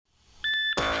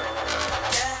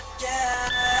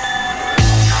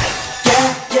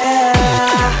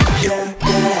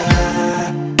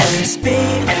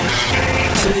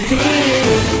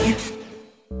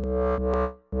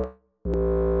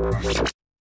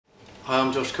Hi,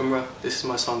 I'm Kumra. This is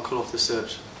my song Call Off the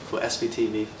Search for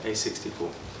SBTV A64.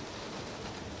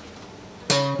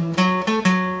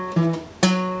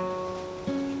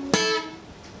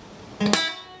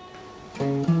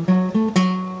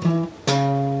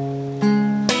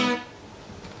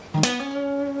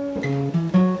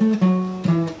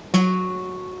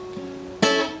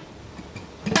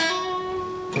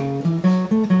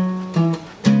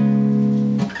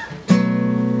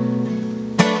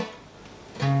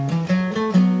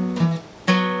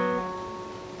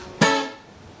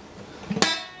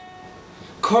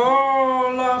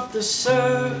 Call off the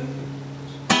search.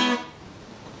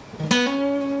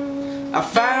 I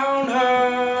found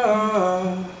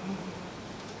her.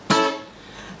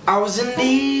 I was in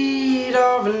need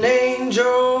of an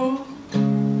angel.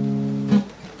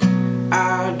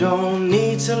 I don't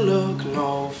need to look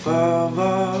no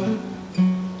further.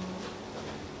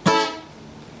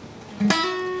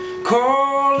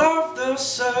 Call off the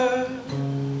search.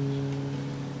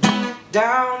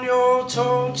 Down your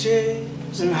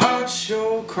torches and hush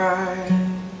your cry.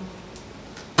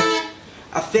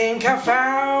 I think I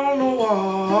found the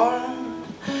one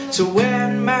to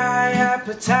whet my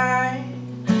appetite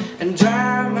and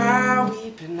dry my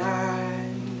weeping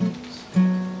eyes.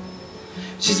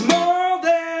 She's more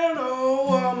than a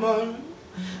woman,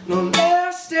 no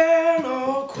less than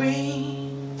a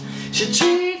queen. She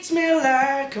treats me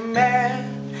like a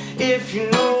man, if you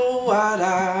know what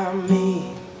I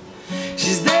mean.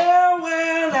 She's there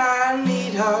when I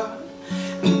need her,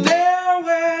 and there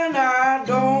when I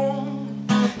don't.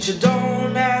 She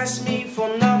don't ask me for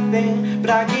nothing,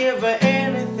 but I give her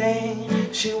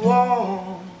anything she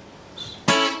wants.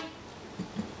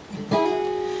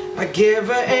 I give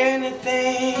her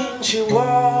anything she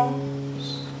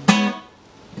wants.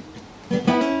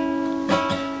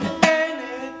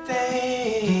 Anything.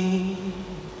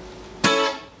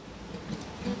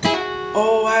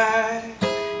 Oh, I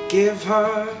give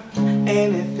her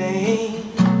anything.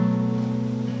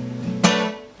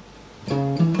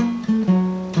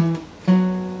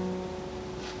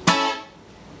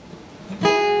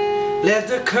 Let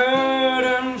the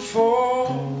curtain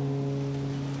fall.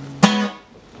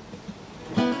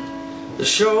 The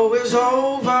show is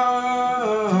over.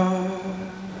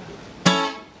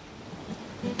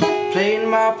 Played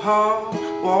my part,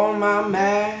 wore my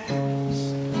mask.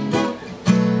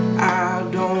 I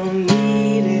don't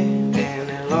need it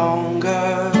any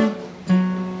longer.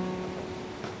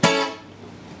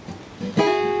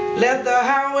 Let the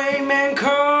highwayman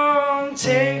come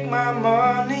take my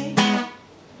money,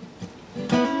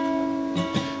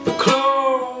 the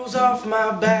clothes off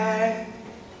my back.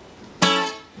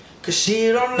 'Cause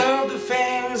she don't love the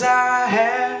things I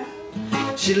have.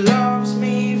 She loves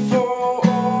me for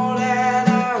all that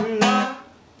I'm not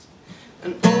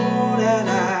and all that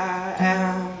I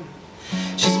am.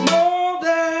 She's more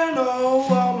than a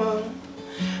woman,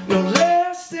 no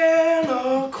less than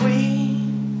a queen.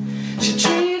 She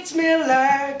treats me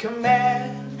like a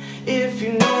man, if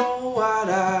you know what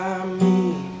I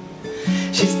mean.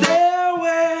 She's there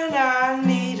when I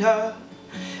need her,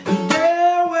 and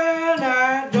there when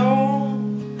I don't.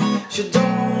 She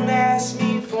don't ask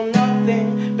me for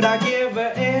nothing, but I give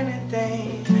her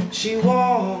anything she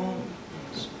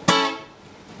wants.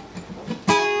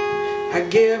 I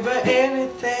give her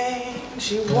anything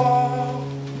she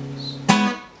wants.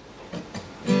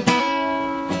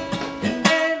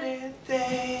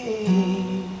 Anything.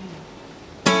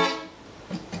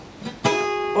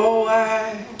 Oh,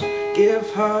 I give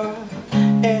her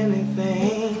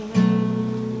anything.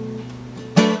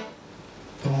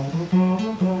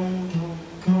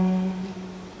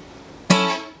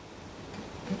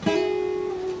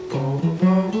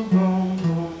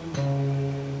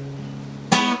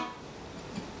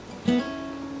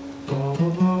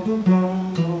 Oh,